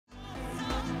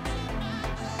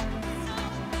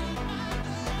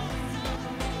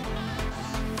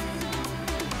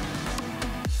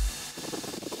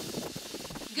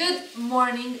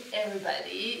Morning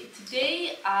everybody.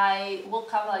 Today I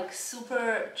woke up like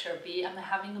super chirpy. I'm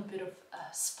having a bit of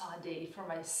a spa day for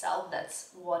myself.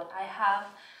 That's what I have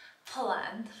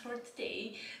planned for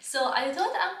today. So I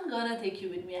thought I'm gonna take you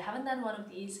with me. I haven't done one of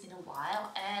these in a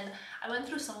while and I went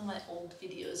through some of my old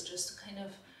videos just to kind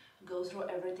of go through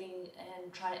everything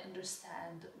and try to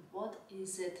understand what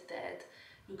is it that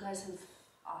you guys have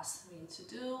asked me to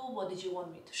do, what did you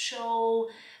want me to show.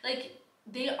 Like,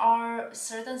 there are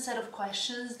certain set of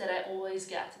questions that I always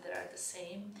get that are the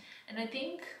same, and I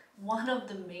think one of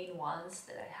the main ones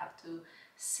that I have to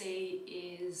say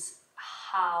is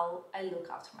how I look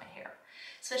after my hair,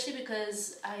 especially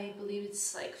because I believe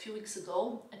it's like a few weeks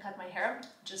ago I cut my hair,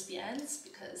 just the ends,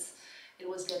 because it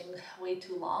was getting way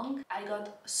too long. I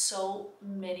got so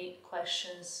many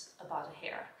questions about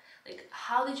hair, like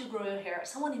how did you grow your hair?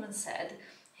 Someone even said,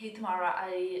 hey Tamara,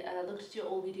 I looked at your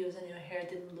old videos and your hair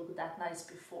didn't look that nice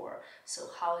before, so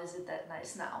how is it that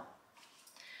nice now?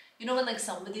 You know when like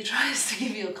somebody tries to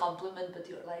give you a compliment but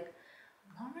you're like,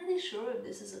 I'm not really sure if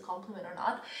this is a compliment or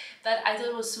not, but I thought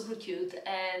it was super cute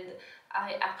and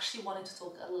I actually wanted to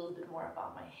talk a little bit more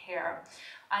about my hair.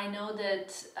 I know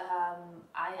that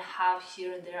I have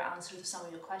here and there answered to some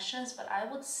of your questions, but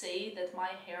I would say that my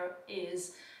hair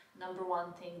is number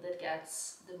one thing that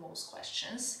gets the most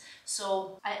questions.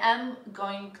 So I am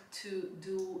going to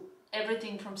do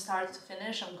everything from start to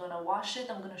finish. I'm gonna wash it,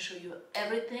 I'm gonna show you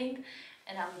everything,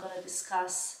 and I'm gonna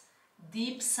discuss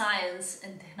deep science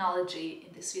and technology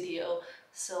in this video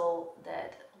so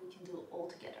that we can do it all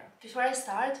together. Before I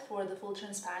start, for the full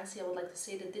transparency, I would like to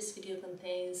say that this video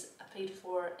contains a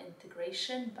paid-for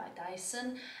integration by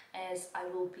Dyson, as I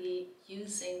will be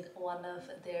using one of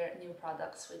their new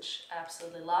products, which I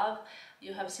absolutely love.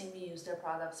 You have seen me use their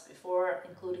products before,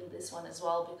 including this one as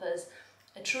well, because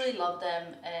I truly love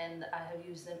them and I have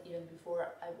used them even before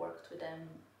I worked with them,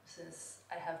 since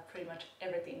I have pretty much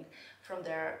everything from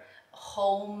their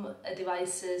home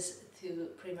devices to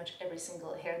pretty much every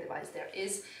single hair device there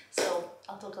is. So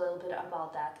I'll talk a little bit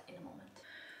about that in a moment.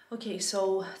 Okay,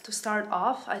 so to start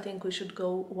off, I think we should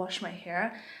go wash my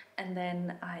hair and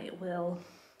then I will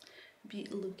be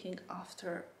looking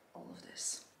after all of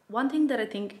this. One thing that I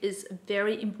think is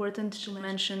very important to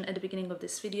mention at the beginning of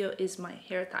this video is my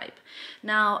hair type.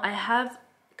 Now, I have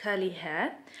curly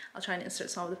hair. I'll try and insert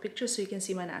some of the pictures so you can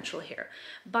see my natural hair.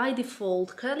 By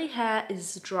default, curly hair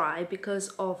is dry because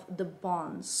of the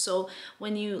bonds. So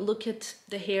when you look at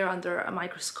the hair under a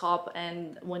microscope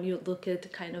and when you look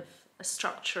at kind of a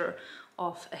structure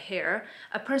of a hair,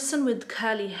 a person with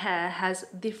curly hair has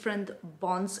different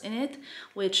bonds in it,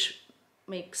 which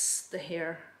makes the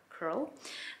hair curl.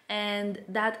 And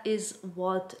that is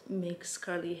what makes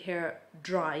curly hair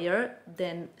drier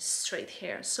than straight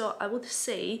hair. So I would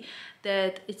say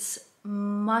that it's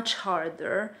much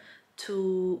harder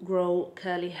to grow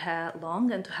curly hair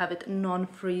long and to have it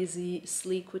non-frizzy,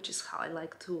 sleek, which is how I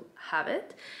like to have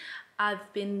it.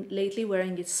 I've been lately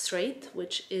wearing it straight,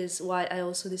 which is why I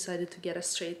also decided to get a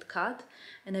straight cut.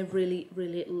 And I really,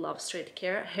 really love straight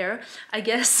hair. I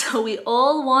guess we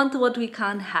all want what we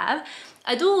can't have.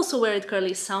 I do also wear it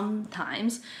curly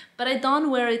sometimes, but I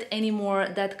don't wear it anymore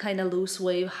that kind of loose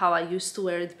wave how I used to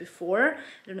wear it before.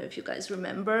 I don't know if you guys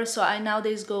remember. So I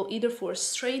nowadays go either for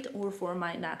straight or for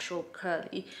my natural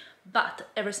curly. But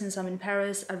ever since I'm in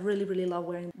Paris, I really, really love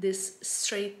wearing this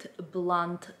straight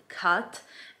blunt cut,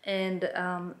 and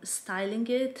styling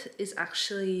it is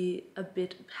actually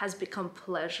has become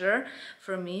pleasure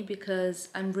for me because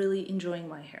I'm really enjoying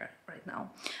my hair right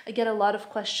now. I get a lot of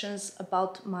questions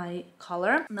about my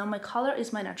color. Now my color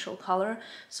is my natural color,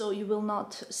 so you will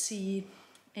not see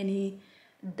any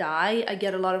dye. I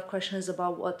get a lot of questions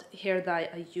about what hair dye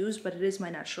I use, but it is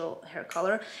my natural hair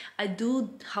color. I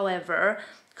do, however,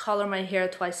 color my hair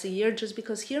twice a year just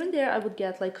because here and there I would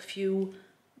get like a few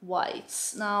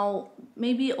whites. Now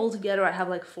maybe altogether I have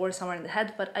like 4 somewhere in the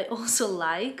head, but I also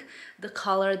like the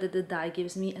color that the dye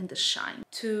gives me and the shine.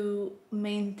 To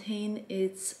maintain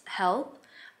its health,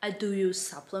 I do use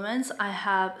supplements. I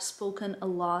have spoken a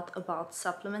lot about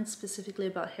supplements, specifically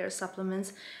about hair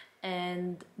supplements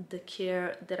and the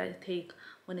care that I take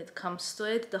when it comes to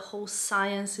it. The whole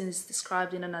science is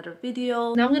described in another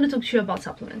video. Now I'm going to talk to you about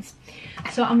supplements.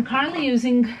 So I'm currently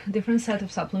using different set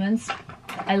of supplements.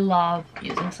 I love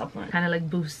using supplements. Kind of like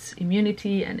boosts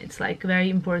immunity, and it's like very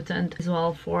important as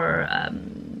well for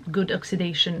good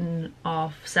oxidation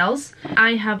of cells.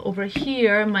 I have over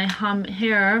here my Hum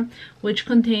hair, which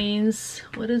contains,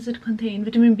 what does it contain?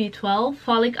 Vitamin B12,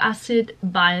 folic acid,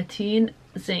 biotin,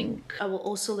 think. I will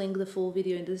also link the full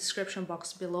video in the description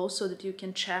box below so that you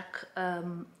can check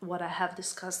what I have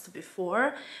discussed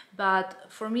before. But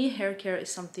for me, hair care is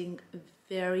something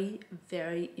very,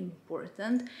 very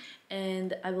important,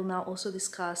 and I will now also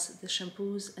discuss the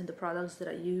shampoos and the products that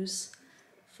I use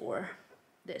for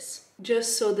this.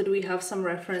 Just so that we have some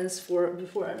reference for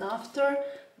before and after.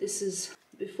 This is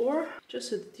before, just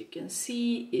so that you can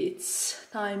see it's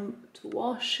time to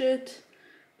wash it.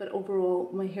 But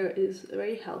overall, my hair is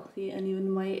very healthy, and even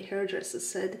my hairdresser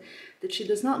said that she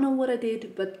does not know what I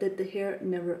did, but that the hair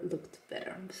never looked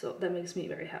better. So that makes me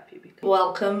very happy.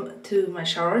 Welcome to my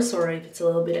shower. Sorry if it's a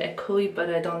little bit echoey,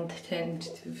 but I don't tend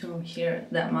to film here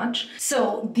that much.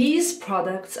 So these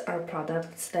products are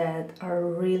products that are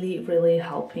really, really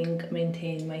helping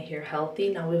maintain my hair healthy.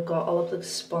 Now we've got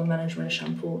Olaplex Bond Management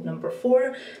Shampoo number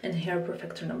 4 and Hair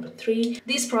Perfector number 3.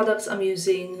 These products I'm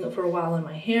using for a while on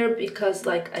my hair because,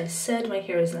 like I said, my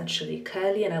hair is naturally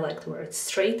curly and I like to wear it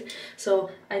straight, so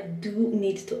I do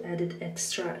need to add it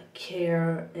extra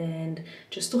care and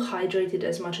just to hydrate it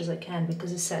as much as I can,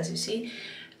 because it says, you see,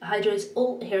 hydrates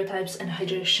all hair types and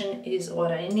hydration is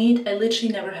what I need. I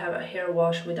literally never have a hair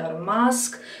wash without a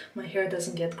mask. My hair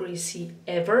doesn't get greasy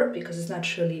ever because it's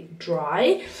naturally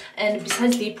dry. And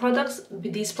besides these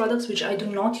products, which I do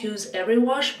not use every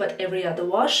wash but every other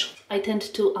wash, I tend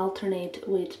to alternate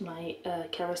with my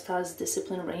Kerastase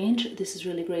Discipline range. This is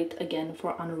really great again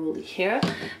for unruly hair.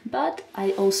 But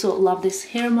I also love this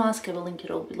hair mask. I will link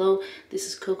it all below. This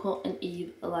is Coco and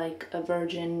Eve, like a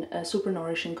virgin super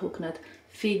nourishing coconut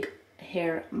fig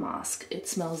hair mask. It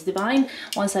smells divine.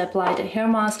 Once I apply the hair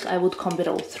mask, I would comb it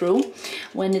all through.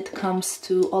 When it comes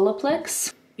to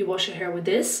Olaplex, you wash your hair with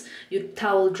this, you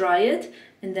towel dry it,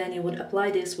 and then you would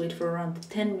apply this, wait for around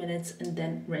 10 minutes, and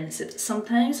then rinse it.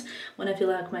 Sometimes when I feel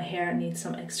like my hair needs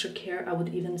some extra care, I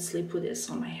would even sleep with this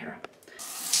on my hair.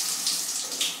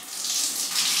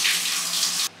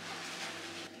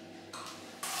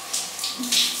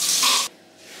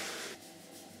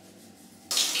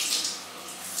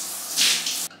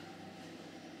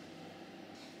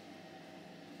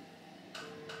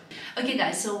 Okay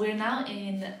guys, so we're now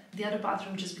in the other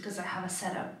bathroom just because I have a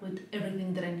setup with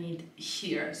everything that I need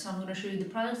here. So I'm going to show you the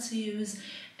products to use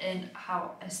and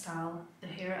how I style the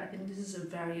hair. I think this is a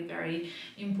very, very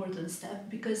important step,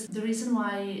 because the reason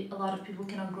why a lot of people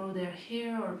cannot grow their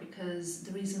hair, or because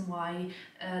the reason why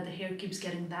the hair keeps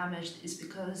getting damaged, is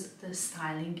because the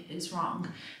styling is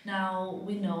wrong. Now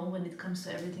we know when it comes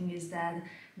to everything is that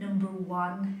number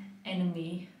one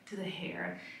enemy to the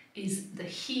hair is the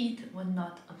heat when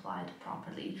not applied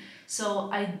properly.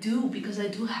 So because I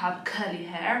do have curly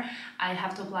hair, I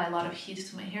have to apply a lot of heat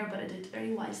to my hair, but I did it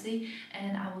very wisely,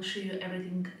 and I will show you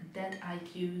everything that I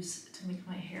use to make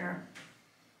my hair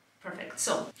perfect.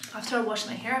 So after I wash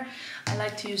my hair, I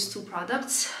like to use 2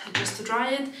 products just to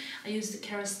dry it. I use the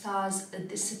Kerastase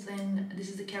Discipline. This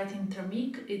is the Keratin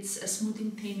Thermique. It's a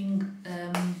smoothing taming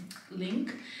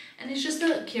link, and it's just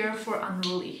a care for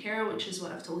unruly hair, which is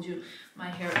what I've told you my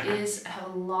hair is. I have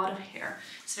a lot of hair.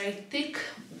 It's very thick.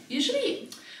 Usually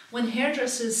when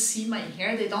hairdressers see my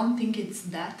hair, they don't think it's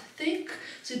that thick.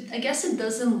 So I guess it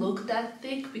doesn't look that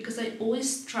thick because I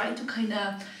always try to kind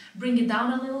of bring it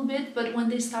down a little bit, but when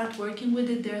they start working with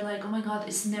it, they're like, oh my god,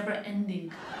 it's never ending.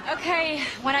 Okay,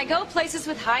 when I go places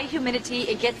with high humidity,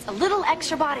 it gets a little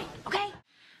extra body, okay?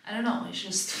 I don't know, it's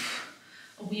just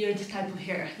a weird type of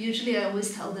hair. Usually I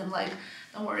always tell them, like,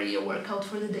 don't worry, your workout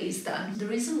for the day is done. The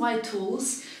reason why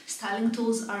styling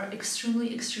tools are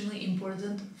extremely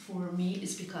important for me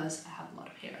is because I have a lot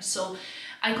of hair. So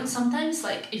I could sometimes,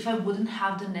 like, if I wouldn't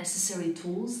have the necessary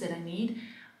tools that I need,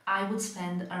 I would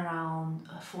spend around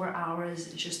 4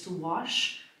 hours just to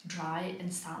wash, dry,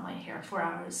 and style my hair. 4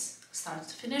 hours start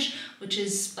to finish, which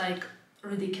is like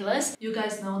ridiculous. You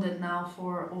guys know that now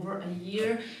for over a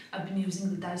year I've been using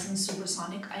the Dyson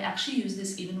Supersonic. I actually use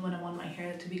this even when I want my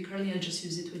hair to be curly. I just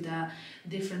use it with a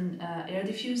different air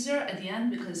diffuser at the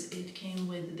end because it came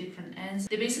with different ends.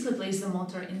 They basically place the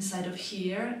motor inside of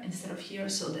here instead of here,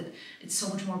 so that it's so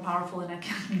much more powerful and I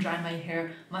can dry my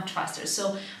hair much faster.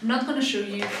 So I'm not going to show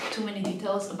you too many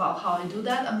details about how I do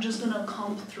that. I'm just going to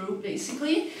comb through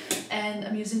basically, and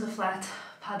I'm using a flat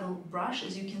paddle brush,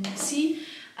 as you can see.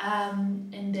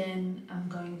 And then I'm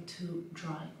going to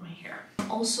dry my hair. I'm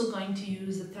also going to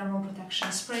use the thermal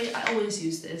protection spray. I always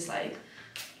use this, like,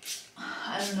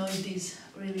 I don't know if these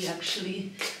really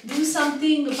actually do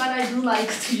something, but I do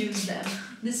like to use them.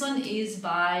 This one is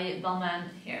by Balmain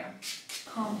Hair.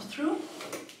 Comb through,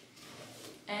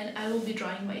 and I will be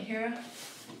drying my hair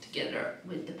together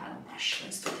with the paddle brush.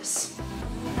 Let's do this.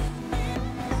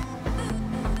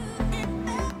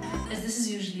 this is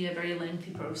usually a very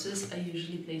lengthy process, I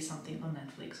usually play something on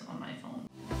Netflix on my phone.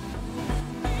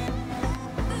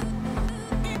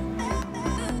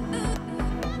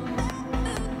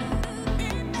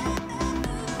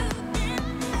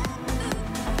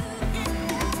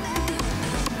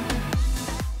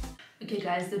 Okay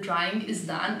guys, the drying is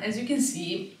done. As you can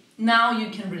see, now you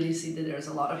can really see that there's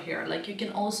a lot of hair. Like you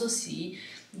can also see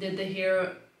that the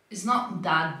hair is not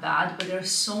that bad, but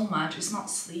there's so much. It's not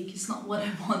sleek, it's not what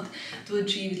I want to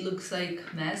achieve. It looks like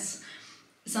a mess.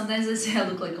 Sometimes I say I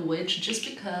look like a witch just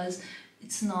because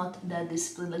it's not that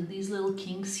disciplined. Like these little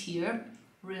kinks here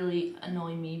really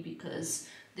annoy me because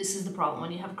this is the problem.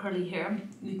 When you have curly hair,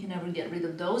 you can never get rid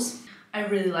of those. I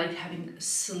really like having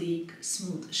sleek,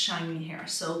 smooth, shiny hair.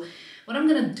 So what I'm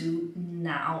gonna do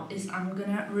now is I'm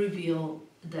gonna reveal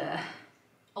the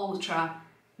ultra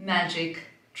magic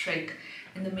trick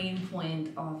and the main point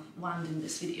of why I'm doing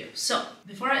this video. So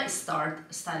before I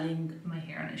start styling my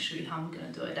hair and I show you how I'm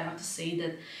gonna do it, I have to say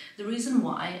that the reason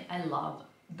why I love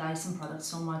Dyson products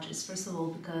so much is, first of all,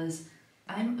 because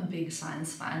I'm a big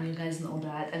science fan. You guys know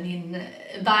that. I mean,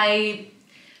 by,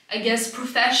 I guess,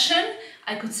 profession,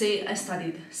 I could say I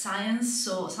studied science,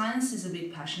 so science is a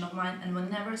big passion of mine, and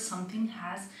whenever something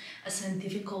has a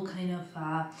scientific kind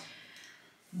of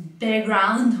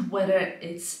background, whether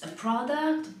it's a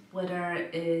product, whether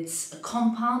it's a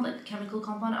compound, like a chemical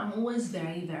compound, I'm always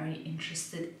very, very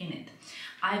interested in it.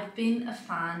 I've been a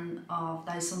fan of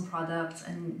Dyson products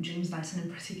and James Dyson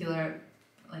in particular,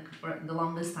 like for the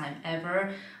longest time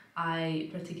ever. I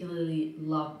particularly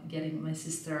love getting my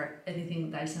sister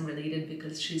anything Dyson related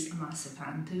because she's a massive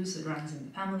fan too, so it runs in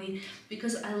the family,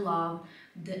 because I love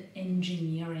the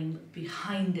engineering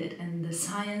behind it and the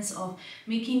science of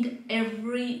making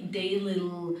everyday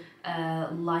little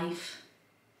life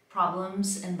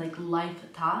problems and like life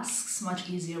tasks much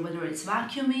easier, whether it's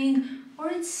vacuuming or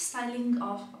it's styling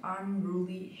of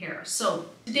unruly hair. So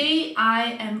today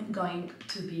I am going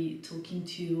to be talking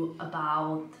to you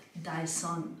about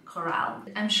Dyson Corrale.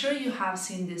 I'm sure you have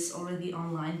seen this already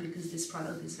online because this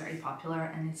product is very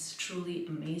popular and it's truly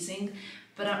amazing,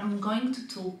 but I'm going to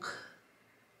talk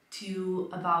to you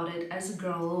about it as a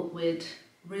girl with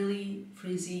really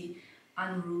frizzy,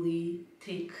 unruly,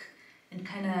 thick, and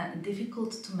kind of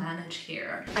difficult to manage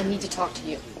hair. I need to talk to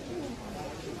you.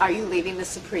 Are you leaving the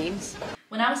Supremes?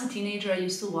 When I was a teenager, I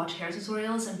used to watch hair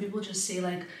tutorials and people just say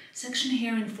like, section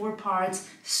hair in 4 parts,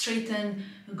 straighten,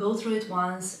 go through it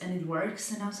once and it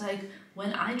works. And I was like,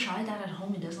 when I try that at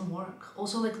home, it doesn't work.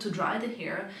 Also, like to dry the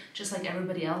hair, just like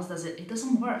everybody else does it, it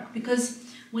doesn't work. Because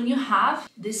when you have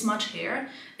this much hair,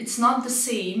 it's not the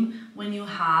same when you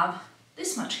have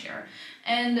this much hair.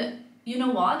 And you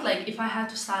know what, like if I had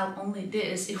to style only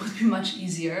this, it would be much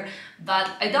easier,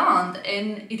 but I don't,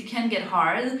 and it can get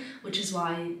hard, which is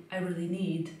why I really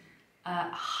need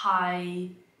high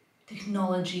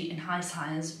technology and high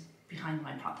science behind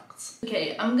my products.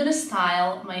 Okay, I'm gonna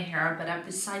style my hair, but I've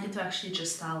decided to actually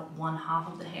just style one half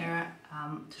of the hair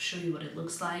to show you what it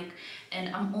looks like,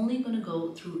 and I'm only gonna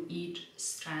go through each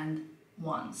strand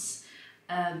once.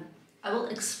 I will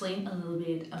explain a little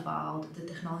bit about the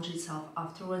technology itself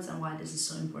afterwards and why this is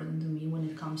so important to me when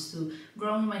it comes to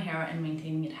growing my hair and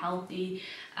maintaining it healthy.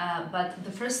 But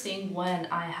the first thing when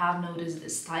I have noticed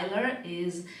this styler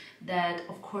is that,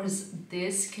 of course,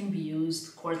 this can be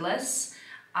used cordless.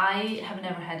 I have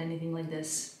never had anything like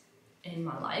this in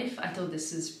my life. I thought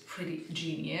this is pretty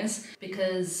genius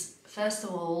because, first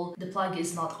of all, the plug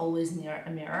is not always near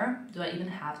a mirror. Do I even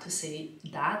have to say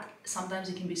that? Sometimes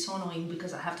it can be so annoying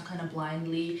because I have to kind of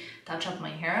blindly touch up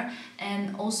my hair,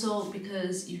 and also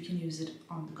because you can use it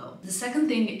on the go. The second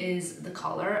thing is the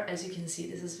color. As you can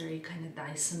see, this is very kind of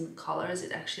Dyson colors.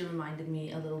 It actually reminded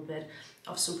me a little bit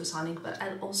of Supersonic, but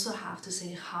I also have to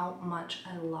say how much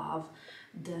I love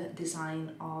the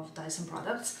design of Dyson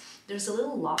products. There's a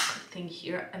little lock thing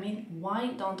here. I mean, why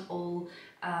don't all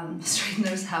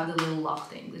straighteners have the little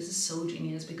lock thing? This is so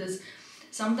genius because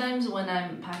sometimes when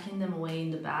I'm packing them away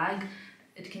in the bag,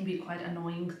 it can be quite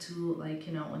annoying to, like,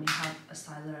 you know, when you have a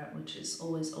styler which is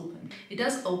always open. It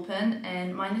does open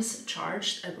and mine is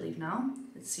charged, I believe now.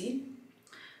 Let's see.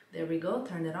 There we go,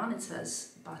 turned it on, it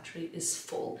says battery is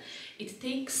full. It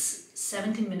takes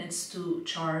 17 minutes to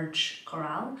charge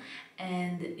Corrale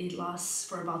and it lasts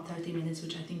for about 30 minutes,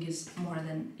 which I think is more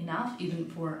than enough, even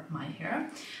for my hair.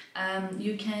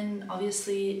 You can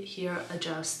obviously here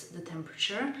adjust the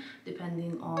temperature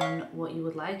depending on what you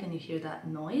would like, and you hear that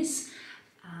noise.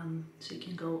 So you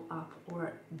can go up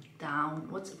or down.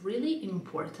 What's really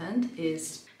important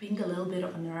is, being a little bit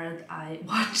of a nerd, I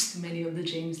watched many of the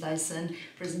James Dyson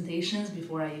presentations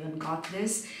before I even got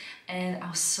this, and I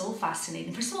was so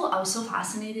fascinated. First of all, I was so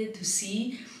fascinated to see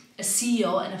a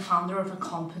CEO and a founder of a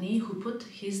company who put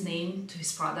his name to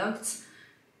his products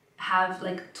have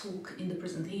like talk in the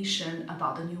presentation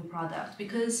about the new product,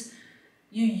 because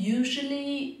you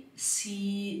usually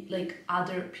see like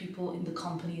other people in the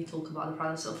company talk about the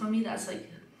product. So for me, that's like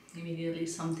immediately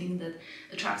something that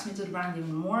attracts me to the brand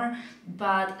even more.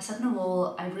 But second of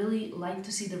all, I really like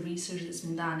to see the research that's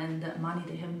been done and the money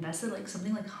they have invested, like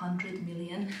something like 100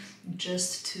 million,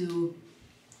 just to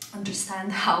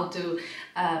understand how to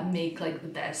make like the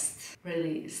best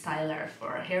really styler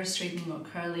for hair straightening or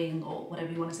curling or whatever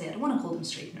you want to say. I don't want to call them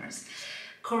straighteners.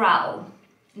 Corrale.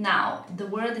 Now, the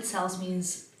word itself means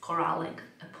corral, like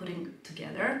putting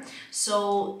together.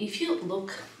 So if you look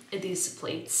at these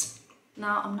plates,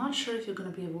 now I'm not sure if you're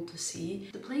going to be able to see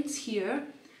the plates here.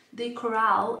 They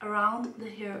corral around the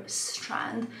hair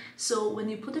strand, so when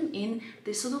you put them in,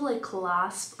 they sort of like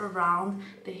clasp around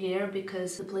the hair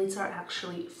because the plates are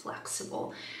actually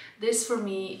flexible. This for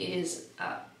me is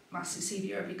must see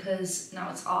here because now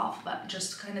it's off, but just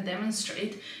to kind of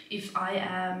demonstrate, if I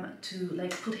am to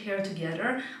like put hair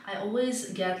together, I always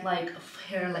get like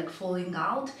hair like falling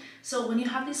out. So when you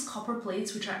have these copper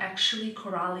plates which are actually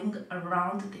corralling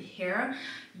around the hair,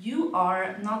 you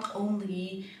are not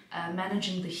only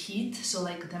managing the heat, so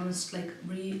like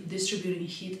redistributing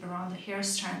heat around the hair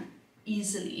strand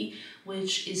easily,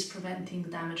 which is preventing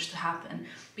damage to happen.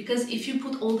 Because if you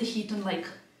put all the heat on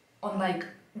like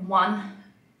one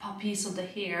piece of the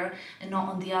hair and not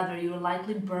on the other, you're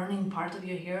likely burning part of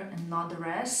your hair and not the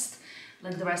rest.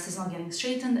 Like the rest is not getting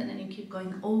straightened, and then you keep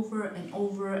going over and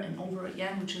over and over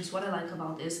again, which is what I like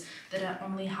about this, that I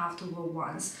only have to go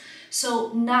once.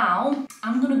 So now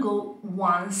I'm gonna go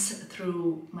once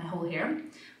through my whole hair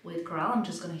with Corrale. I'm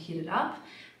just gonna heat it up,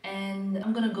 and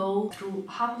I'm gonna go through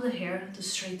half of the hair to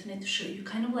straighten it, to show you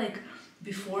kind of like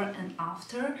before and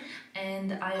after.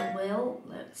 And I will,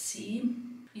 let's see,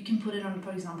 you can put it on,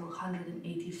 for example,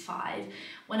 185.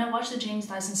 When I watched the James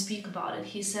Dyson speak about it,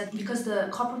 he said because the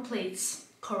copper plates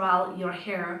corral your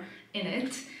hair in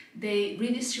it, they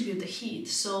redistribute the heat,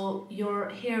 so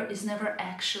your hair is never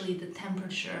actually the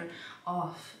temperature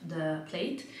of the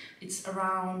plate. It's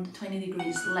around 20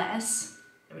 degrees less.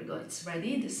 There we go, it's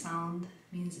ready. The sound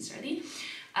means it's ready.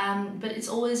 But it's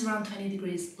always around 20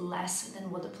 degrees less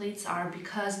than what the plates are,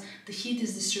 because the heat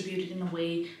is distributed in a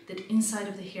way that inside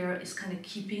of the hair is kind of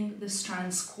keeping the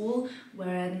strands cool,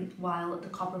 while the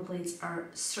copper plates are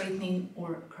straightening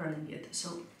or curling it.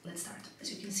 So let's start.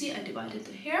 As you can see, I divided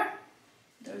the hair.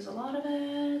 There's a lot of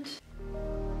it.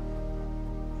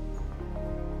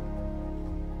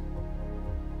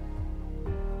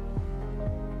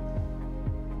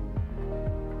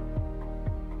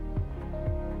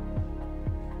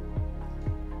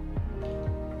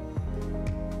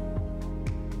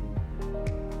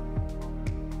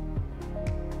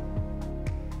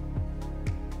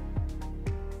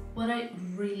 What I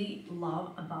really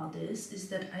love about this is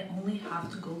that I only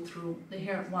have to go through the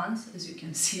hair once, as you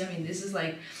can see. I mean, this is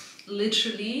like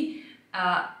literally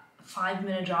a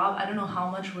 5-minute job. I don't know how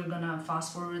much we're gonna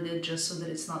fast forward it just so that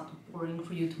it's not boring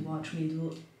for you to watch me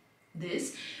do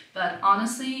this, but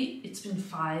honestly, it's been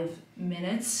 5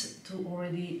 minutes to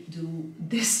already do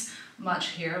this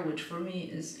much hair, which for me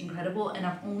is incredible. And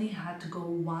I've only had to go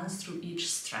once through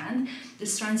each strand. The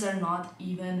strands are not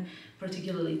even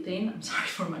particularly thin. I'm sorry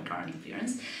for my current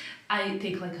appearance. I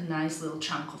take like a nice little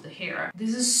chunk of the hair.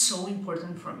 This is so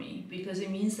important for me because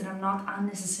it means that I'm not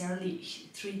unnecessarily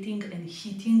treating and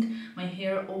heating my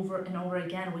hair over and over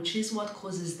again, which is what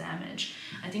causes damage.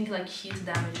 I think like heat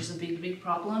damage is a big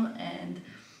problem, and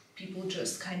people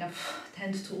just kind of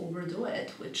tend to overdo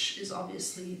it, which is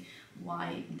obviously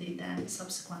why they then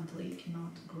subsequently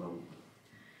cannot grow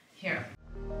hair.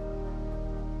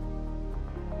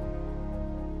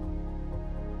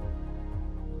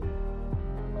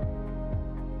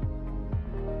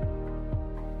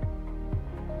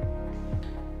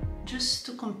 Just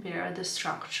to compare the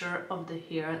structure of the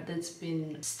hair that's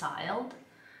been styled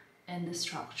and the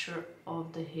structure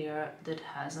of the hair that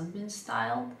hasn't been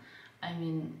styled, I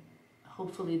mean,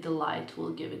 hopefully the light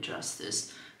will give it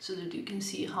justice so that you can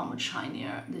see how much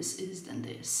shinier this is than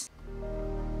this.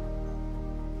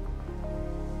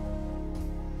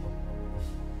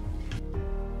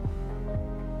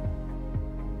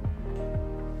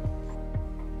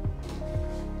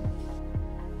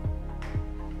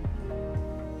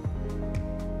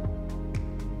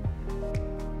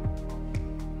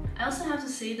 I also have to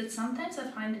say that sometimes I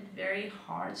find it very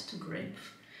hard to grip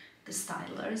the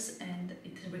stylers, and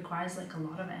it requires like a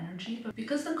lot of energy, but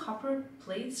because the copper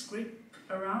plates grip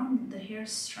around the hair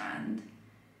strand,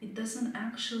 it doesn't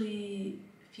actually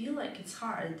feel like it's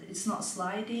hard. It's not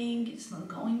sliding, it's not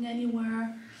going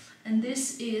anywhere. And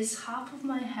this is half of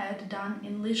my head done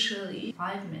in literally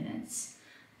 5 minutes.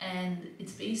 And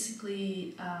it's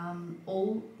basically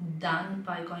all done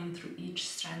by going through each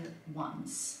strand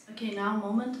once. Okay, now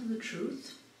moment of the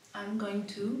truth. I'm going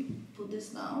to put this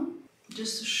down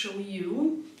just to show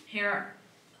you hair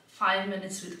 5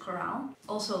 minutes with Corrale.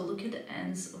 Also look at the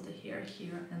ends of the hair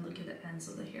here and look at the ends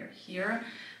of the hair here.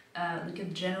 Look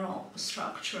at general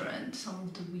structure and some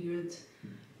of the weird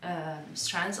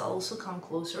strands. I'll also come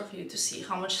closer for you to see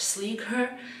how much sleeker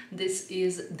this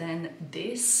is than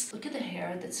this. Look at the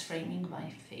hair that's framing my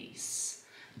face.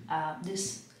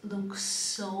 This looks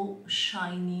so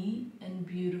shiny and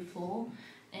beautiful,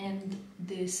 and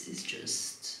this is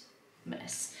just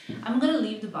mess. I'm gonna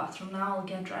leave the bathroom now. I'll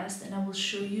get dressed and I will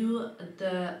show you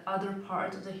the other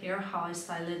part of the hair, how I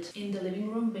style it in the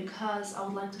living room, because I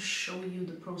would like to show you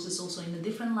the process also in a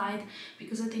different light,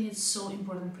 because I think it's so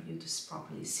important for you to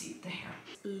properly see the hair.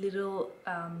 Little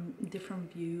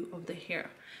different view of the hair,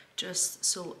 just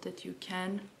so that you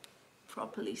can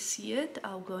properly see it.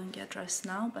 I'll go and get dressed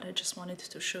now, but I just wanted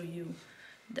to show you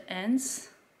the ends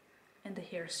and the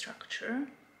hair structure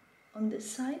on this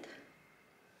side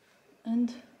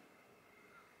and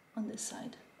on this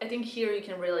side. I think here you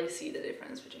can really see the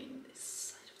difference between this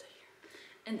side of the hair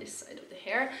and this side of the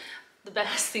hair. The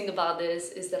best thing about this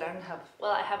is that I don't have,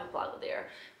 well, I have a plug there,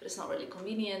 but it's not really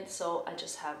convenient, so I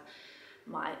just have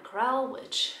my Corrale,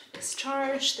 which is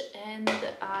charged, and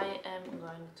I am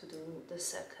going to do the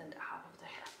second half of the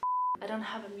hair. I don't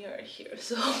have a mirror here,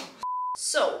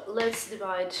 so let's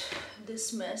divide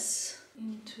this mess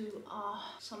into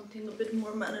something a bit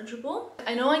more manageable.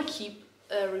 I know I keep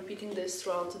repeating this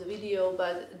throughout the video,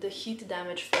 but the heat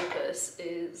damage focus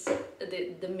is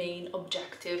the main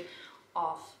objective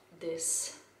of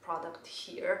this product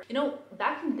here. You know,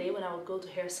 back in the day when I would go to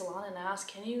hair salon and ask,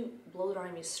 can you blow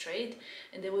dry me straight?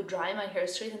 And they would dry my hair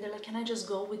straight and they're like, can I just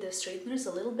go with the straighteners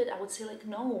a little bit? I would say like,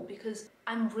 no, because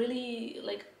I'm really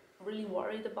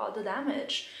worried about the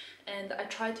damage. And I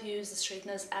try to use the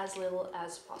straighteners as little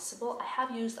as possible. I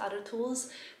have used other tools,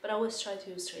 but I always try to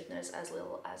use straighteners as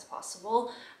little as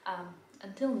possible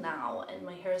until now, and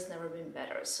my hair has never been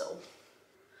better. So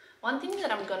one thing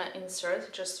that I'm gonna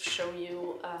insert just to show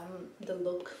you the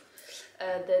look,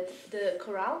 that the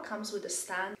Corrale comes with a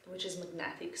stand which is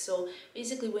magnetic. So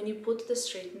basically when you put the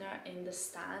straightener in the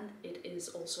stand, it is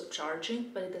also charging,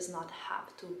 but it does not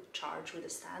have to charge with a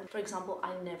stand. For example,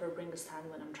 I never bring a stand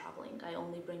when I'm traveling. I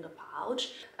only bring a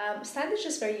pouch. Stand is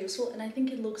just very useful, and I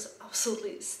think it looks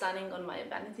absolutely stunning on my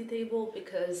vanity table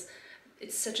because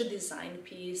it's such a design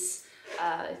piece.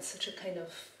 It's such a kind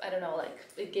of, I don't know, like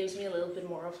it gives me a little bit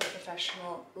more of a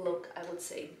professional look, I would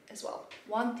say, as well.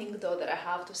 One thing though that I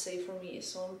have to say for me is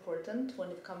so important when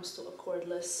it comes to a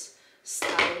cordless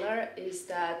styler is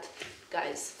that,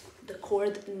 guys, the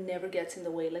cord never gets in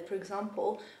the way. Like for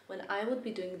example, when I would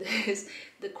be doing this,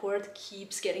 the cord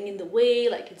keeps getting in the way,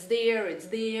 like it's there,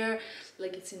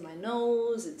 like it's in my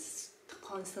nose, it's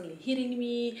constantly hitting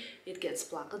me, it gets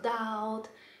plucked out.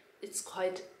 It's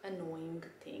quite annoying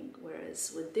thing,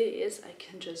 whereas with this I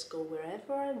can just go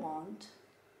wherever I want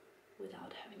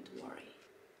without having to worry.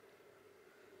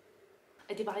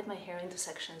 I divide my hair into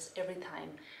sections every time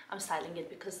I'm styling it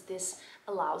because this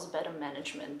allows better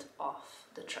management of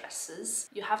the tresses.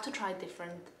 You have to try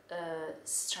different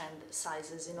strand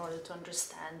sizes in order to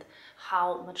understand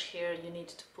how much hair you need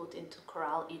to put into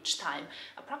Corrale each time.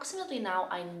 Approximately now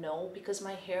I know, because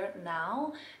my hair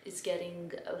now is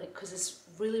getting, because it's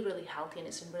really healthy and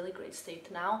it's in really great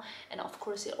state now, and of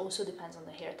course it also depends on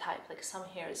the hair type. Like some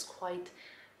hair is quite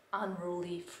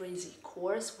unruly, frizzy,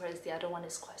 coarse, whereas the other one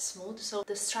is quite smooth. So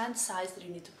the strand size that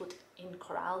you need to put in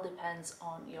Corrale depends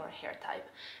on your hair type,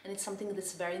 and it's something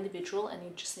that's very individual and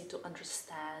you just need to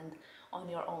understand on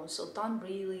your own. So don't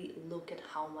really look at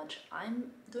how much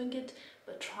I'm doing it,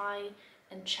 but try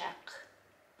and check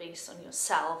based on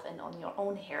yourself and on your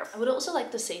own hair. I would also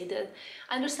like to say that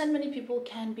I understand many people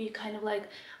can be kind of like,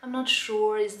 I'm not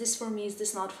sure, is this for me, is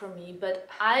this not for me? But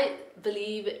I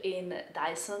believe in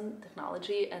Dyson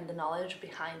technology and the knowledge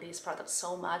behind these products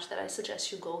so much that I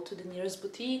suggest you go to the nearest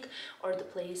boutique or the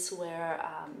place where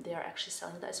they are actually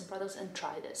selling Dyson products and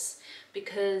try this,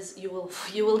 because you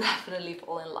will definitely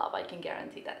fall in love, I can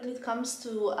guarantee that. When it comes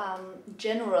to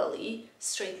generally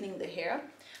straightening the hair,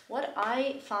 what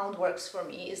I found works for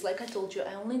me is, like I told you,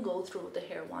 I only go through the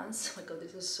hair once. Oh my god,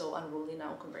 this is so unruly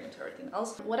now comparing to everything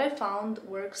else. What I found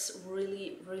works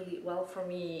really well for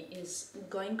me is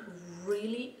going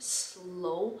really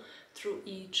slow through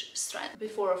each strand.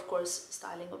 Before, of course,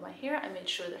 styling of my hair, I made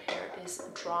sure the hair is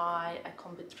dry, I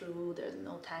comb it through, there's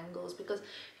no tangles, because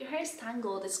if your hair is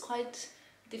tangled, it's quite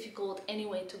difficult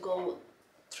anyway to go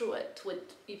through it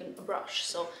with even a brush.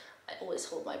 So I always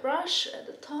hold my brush at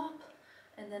the top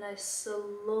and then I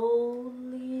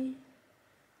slowly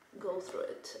go through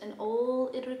it, and all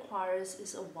it requires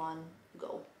is a one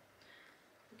go.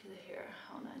 Look at the hair,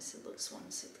 how nice it looks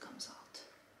once it comes out.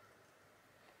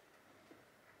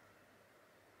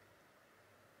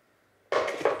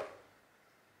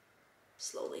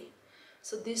 Slowly.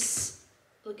 So this,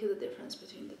 look at the difference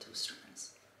between the two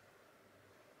strands,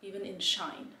 even in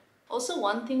shine. Also,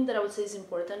 one thing that I would say is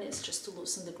important is just to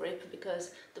loosen the grip,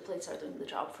 because the plates are doing the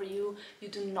job for you. You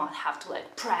do not have to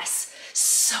like press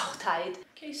so tight.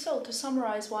 Okay, so to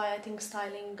summarize why I think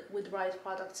styling with right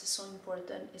products is so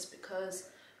important is because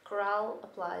Corrale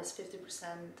applies 50%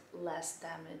 less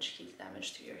damage, heat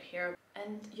damage to your hair,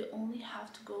 and you only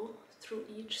have to go through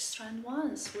each strand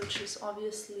once, which is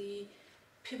obviously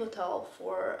pivotal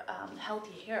for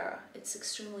healthy hair. It's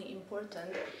extremely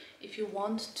important if you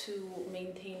want to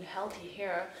maintain healthy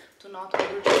hair to not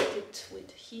overtreat it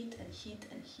with heat and heat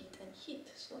and heat and heat.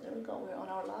 So there we go, we're on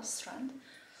our last strand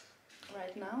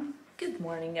right now. Good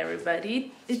morning,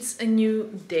 everybody. It's a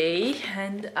new day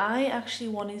and I actually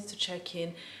wanted to check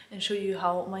in and show you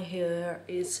how my hair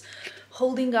is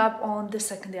holding up on the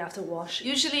second day after wash.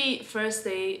 Usually first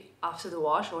day after the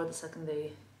wash or the second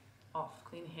day of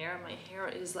clean hair, my hair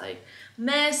is like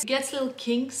mess, gets little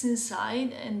kinks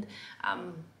inside, and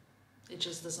it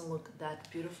just doesn't look that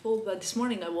beautiful. But this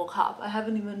morning I woke up, I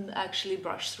haven't even actually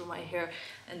brushed through my hair,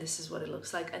 and this is what it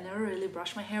looks like. I never really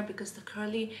brush my hair because the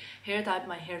curly hair type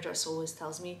my hairdresser always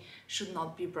tells me should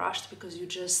not be brushed, because you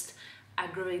just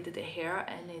aggravated the hair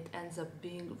and it ends up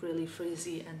being really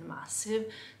frizzy and massive,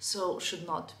 so should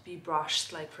not be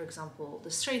brushed, like for example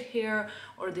the straight hair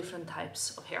or different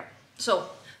types of hair. So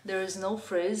there is no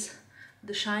frizz,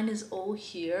 the shine is all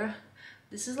here.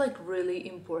 This is like really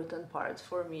important part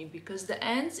for me, because the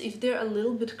ends, if they're a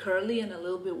little bit curly and a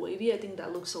little bit wavy, I think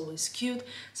that looks always cute,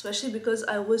 especially because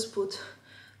I always put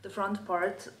the front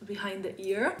part behind the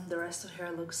ear. The rest of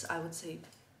hair looks, I would say,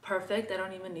 perfect. I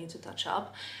don't even need to touch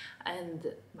up,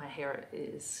 and my hair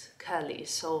is curly.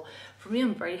 So for me,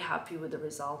 I'm very happy with the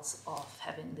results of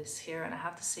having this hair. And I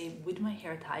have to say, with my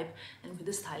hair type and with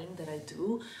the styling that I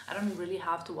do, I don't really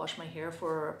have to wash my hair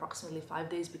for approximately 5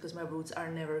 days because my roots are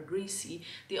never greasy.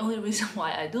 The only reason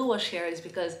why I do wash hair is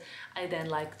because I then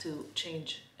like to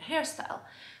change a hairstyle.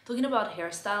 Talking about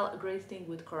hairstyle, a great thing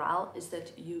with Corrale is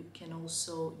that you can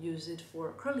also use it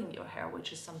for curling your hair,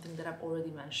 which is something that I've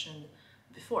already mentioned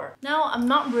before. Now, I'm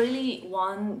not really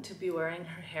one to be wearing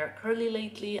her hair curly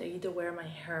lately. I either wear my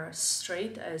hair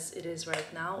straight as it is right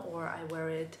now, or I wear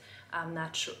it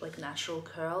natural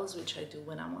curls, which I do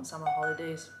when I'm on summer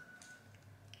holidays.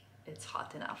 It's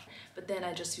hot enough. But then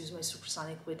I just use my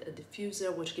supersonic with a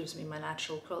diffuser, which gives me my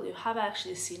natural curl. You have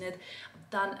actually seen it. I've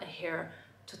done a hair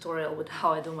tutorial with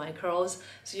how I do my curls,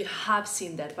 so you have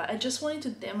seen that, but I just wanted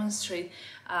to demonstrate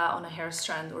on a hair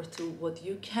strand or two what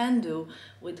you can do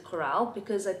with Corrale,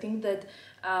 because I think that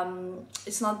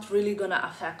it's not really gonna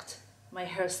affect my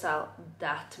hairstyle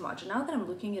that much. Now that I'm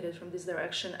looking at it from this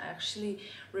direction, I actually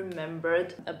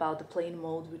remembered about the plane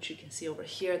mode, which you can see over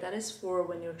here. That is for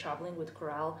when you're traveling with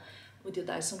Corrale, with your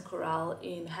Dyson Corrale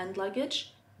in hand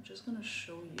luggage. I'm just gonna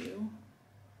show you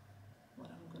what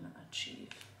I'm gonna achieve.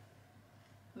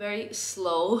 Very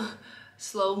slow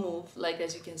move, like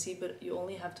as you can see, but you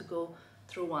only have to go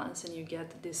through once and you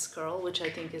get this curl, which I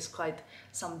think is quite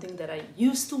something that I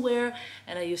used to wear,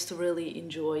 and I used to really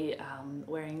enjoy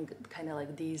wearing kind of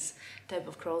like these type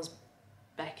of curls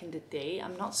back in the day.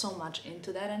 I'm not so much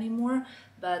into that anymore,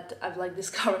 but I've like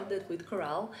discovered that with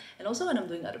Corrale, and also when I'm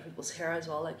doing other people's hair as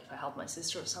well, like if I help my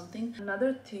sister or something.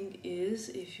 Another thing is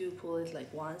if you pull it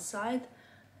like one side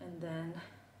and then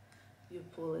you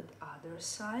pull it other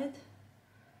side,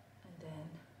 and then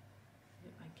you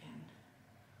again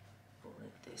pull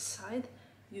it this side,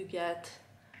 you get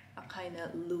a kind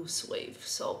of loose wave.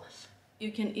 So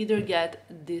you can either get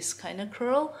this kind of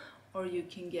curl or you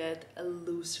can get a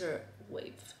looser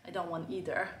wave. I don't want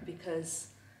either because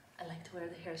I like to wear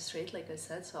the hair straight, like I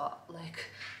said, so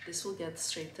like this will get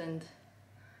straightened,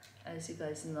 as you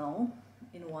guys know,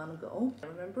 in one go. I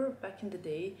remember back in the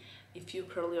day, if you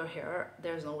curl your hair,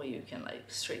 there's no way you can like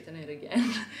straighten it again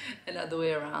and other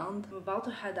way around. I'm about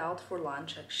to head out for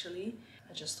lunch actually.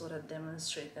 I just thought I'd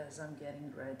demonstrate as I'm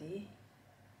getting ready.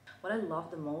 What I love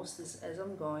the most is as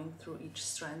I'm going through each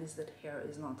strand is that hair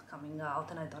is not coming out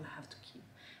and I don't have to keep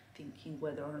thinking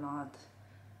whether or not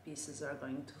pieces are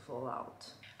going to fall out.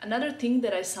 Another thing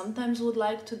that I sometimes would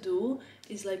like to do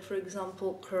is, like, for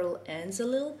example, curl ends a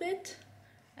little bit.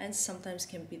 Ends sometimes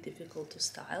can be difficult to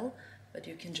style, but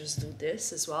you can just do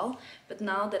this as well. But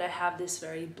now that I have this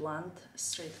very blunt,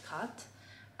 straight cut,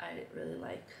 I really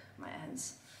like my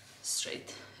ends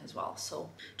straight as well. So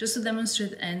just to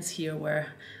demonstrate ends here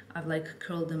where I've like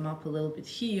curled them up a little bit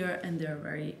here and they're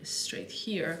very straight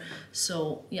here.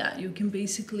 So yeah, you can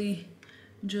basically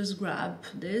just grab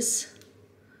this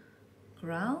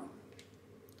corral.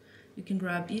 You can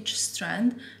grab each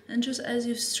strand and just as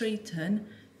you straighten,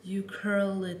 you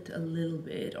curl it a little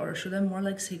bit, or should I more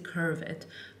like say curve it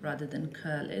rather than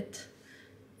curl it,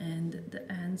 and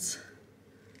the ends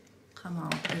come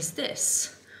out as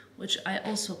this, which I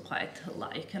also quite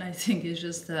like, and I think it's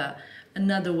just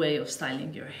another way of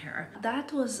styling your hair.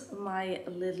 That was my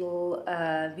little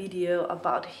video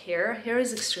about hair. Hair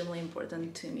is extremely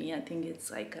important to me. I think it's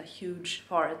like a huge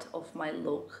part of my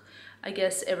look. I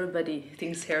guess everybody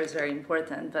thinks hair is very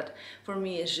important, but for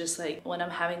me it's just like when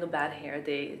I'm having a bad hair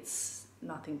day, it's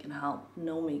nothing can help,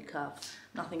 no makeup,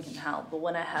 nothing can help. But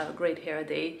when I have a great hair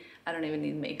day, I don't even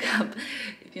need makeup,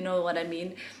 if you know what I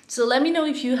mean. So let me know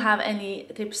if you have any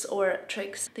tips or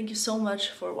tricks. Thank you so much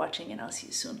for watching and I'll see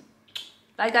you soon.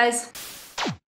 Bye guys!